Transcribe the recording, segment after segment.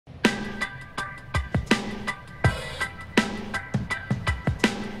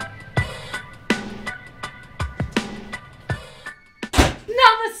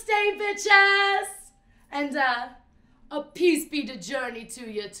tches. And, a peace be the journey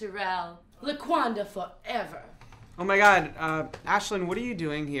to you, Terrell. Laquanda forever. Oh my god, Ashlynn, what are you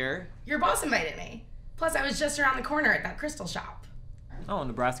doing here? Your boss invited me. Plus, I was just around the corner at that crystal shop. Oh,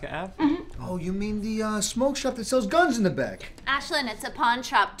 Nebraska Ave? Mm-hmm. Oh, you mean the smoke shop that sells guns in the back? Ashlynn, it's a pawn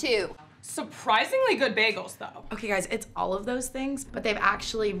shop too. Surprisingly good bagels, though. Okay, guys, it's all of those things, but they've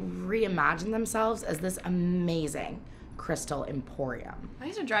actually reimagined themselves as this amazing crystal emporium. I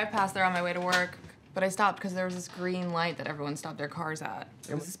used to drive past there on my way to work, but I stopped because there was this green light that everyone stopped their cars at.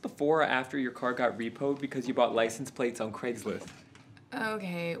 Was this before or after your car got repoed because you bought license plates on Craigslist?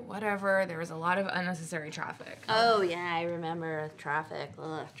 Okay, whatever. There was a lot of unnecessary traffic. Oh yeah, I remember traffic.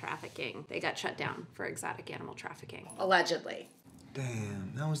 Ugh, trafficking. They got shut down for exotic animal trafficking. Allegedly.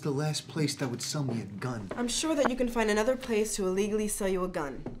 Damn, that was the last place that would sell me a gun. I'm sure that you can find another place to illegally sell you a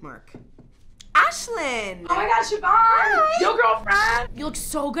gun, Marc. Ashlynn! Oh my God, Siobhan! Hi. Your girlfriend! You look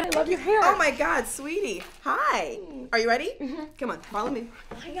so good. I love your hair. Oh my God, sweetie. Hi. Are you ready? Mm-hmm. Come on, follow me.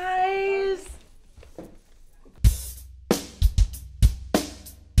 Hi, guys.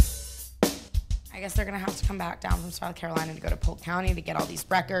 I guess they're gonna have to come back down from South Carolina to go to Polk County to get all these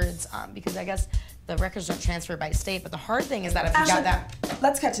records, because I guess the records don't transfer by state, but the hard thing is that if you got that...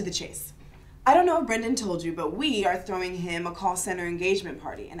 Let's cut to the chase. I don't know if Brendan told you, but we are throwing him a call center engagement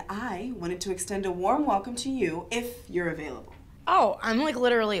party, and I wanted to extend a warm welcome to you if you're available. Oh, I'm like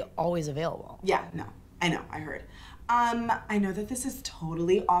literally always available. Yeah, no, I know, I heard. I know that this is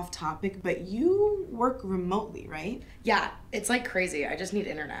totally off topic, but you work remotely, right? Yeah, it's like crazy. I just need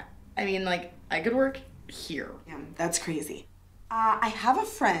internet. I mean, like, I could work here. Yeah, that's crazy. I have a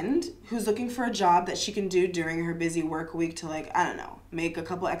friend who's looking for a job that she can do during her busy work week to, like, I don't know, make a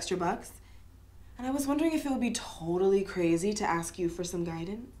couple extra bucks. And I was wondering if it would be totally crazy to ask you for some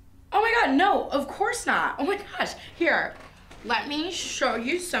guidance. Oh my God, no, of course not. Oh my gosh, here, let me show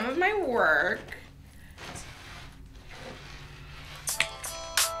you some of my work.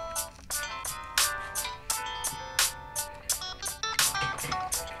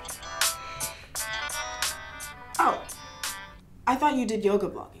 Oh, I thought you did yoga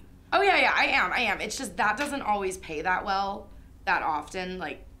blogging. Oh yeah, I am. It's just that doesn't always pay that well, that often,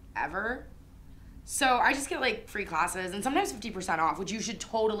 like, ever. So I just get like free classes and sometimes 50% off, which you should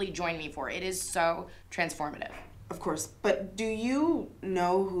totally join me for. It is so transformative. Of course, but do you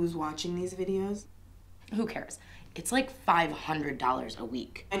know who's watching these videos? Who cares? It's like $500 a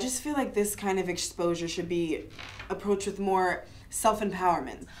week. I just feel like this kind of exposure should be approached with more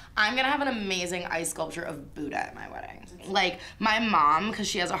self-empowerment. I'm gonna have an amazing ice sculpture of Buddha at my wedding. Like my mom, because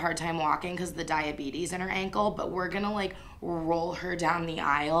she has a hard time walking because of the diabetes in her ankle, but we're gonna like roll her down the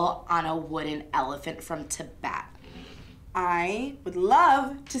aisle on a wooden elephant from Tibet. I would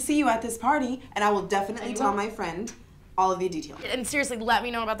love to see you at this party, and I will definitely tell my friend all of the details. And seriously, let me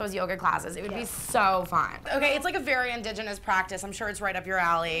know about those yoga classes. It would be so fun. Okay, it's like a very indigenous practice. I'm sure it's right up your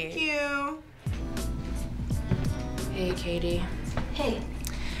alley. Thank you. Hey, Katie. Hey.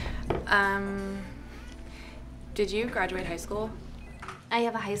 Did you graduate high school? I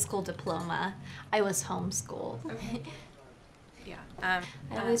have a high school diploma. I was homeschooled. Okay. Yeah. I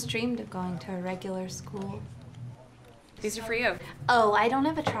always dreamed of going to a regular school. These are for you. Oh, I don't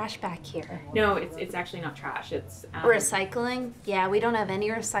have a trash back here. No, it's actually not trash. It's Recycling? Yeah, we don't have any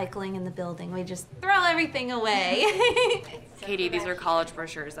recycling in the building. We just throw everything away. Katie, these are college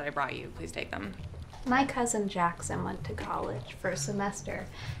brochures that I brought you. Please take them. My cousin Jackson went to college for a semester,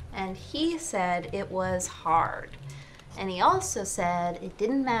 and he said it was hard. And he also said it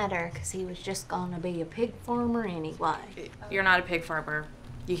didn't matter because he was just going to be a pig farmer anyway. You're not a pig farmer.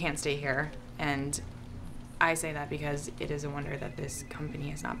 You can't stay here. And I say that because it is a wonder that this company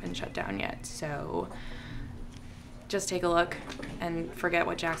has not been shut down yet. So just take a look and forget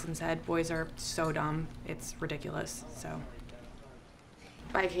what Jackson said. Boys are so dumb. It's ridiculous. So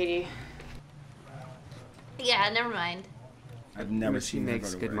bye, Katie. Yeah, never mind. I've never She seen her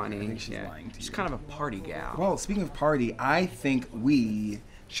makes go to good work. money. I think she's lying to you. She's kind of a party gal. Well, speaking of party, I think we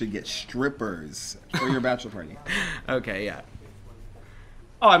should get strippers for your bachelor party. Okay, yeah.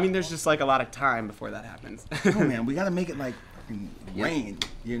 Oh, I mean, there's just like a lot of time before that happens. Oh man, we gotta make it like fucking rain,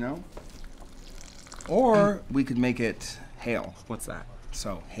 you know? Or we could make it hail. What's that?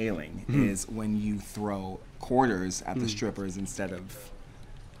 So hailing is when you throw quarters at the strippers instead of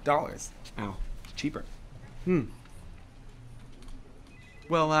dollars. Ow. It's cheaper.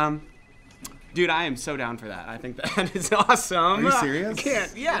 Well, dude, I am so down for that. I think that is awesome. Are you serious? I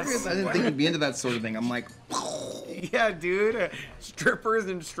can't. Yes. Serious? I didn't think you'd be into that sort of thing. I'm like, Yeah, dude. Strippers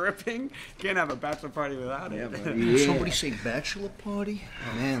and stripping. Can't have a bachelor party without it. yeah, buddy. Somebody say bachelor party?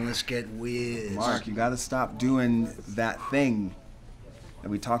 Man, let's get weird. Marc, you gotta stop doing that thing. that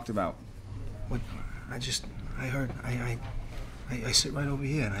we talked about. What? I heard. I sit right over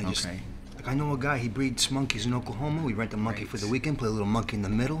here, and I just. Okay. Like, I know a guy, he breeds monkeys in Oklahoma. We rent a monkey for the weekend, play a little monkey in the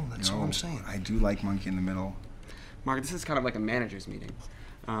middle. That's all I'm saying. I do like monkey in the middle. Marc, this is kind of like a manager's meeting.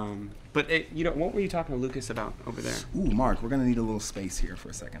 What were you talking to Lucas about over there? Ooh, Marc, we're gonna need a little space here for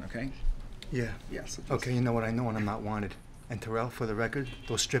a second, okay? Yeah. Yes. Okay, you know what? I know when I'm not wanted. And Terrell, for the record,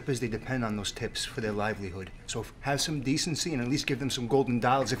 those strippers, they depend on those tips for their livelihood. So have some decency and at least give them some golden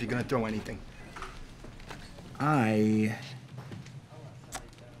dollars if you're gonna throw anything.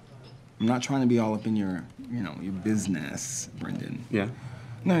 I'm not trying to be all up in your business, Brendan. Yeah.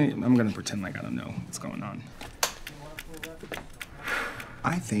 No, I'm gonna pretend like I don't know what's going on.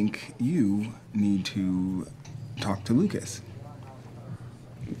 I think you need to talk to Lucas.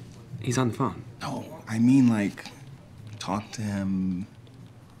 He's on the phone. No, I mean like talk to him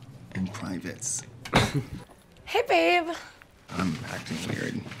in privates. Hey, babe. I'm acting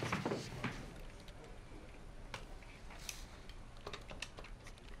weird.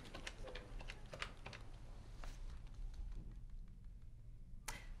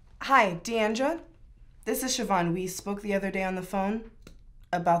 Hi, Deandra. This is Siobhan. We spoke the other day on the phone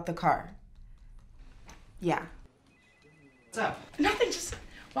about the car. Yeah. What's up? Nothing, just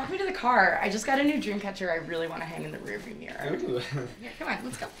walk me to the car. I just got a new dream catcher I really want to hang in the rearview mirror. Ooh. Yeah, come on,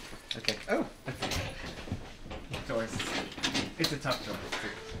 let's go. Okay. Oh. Doors. It's a tough door.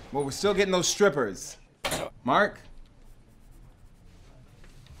 Well, we're still getting those strippers. Marc?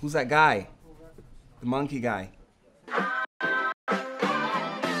 Who's that guy? The monkey guy.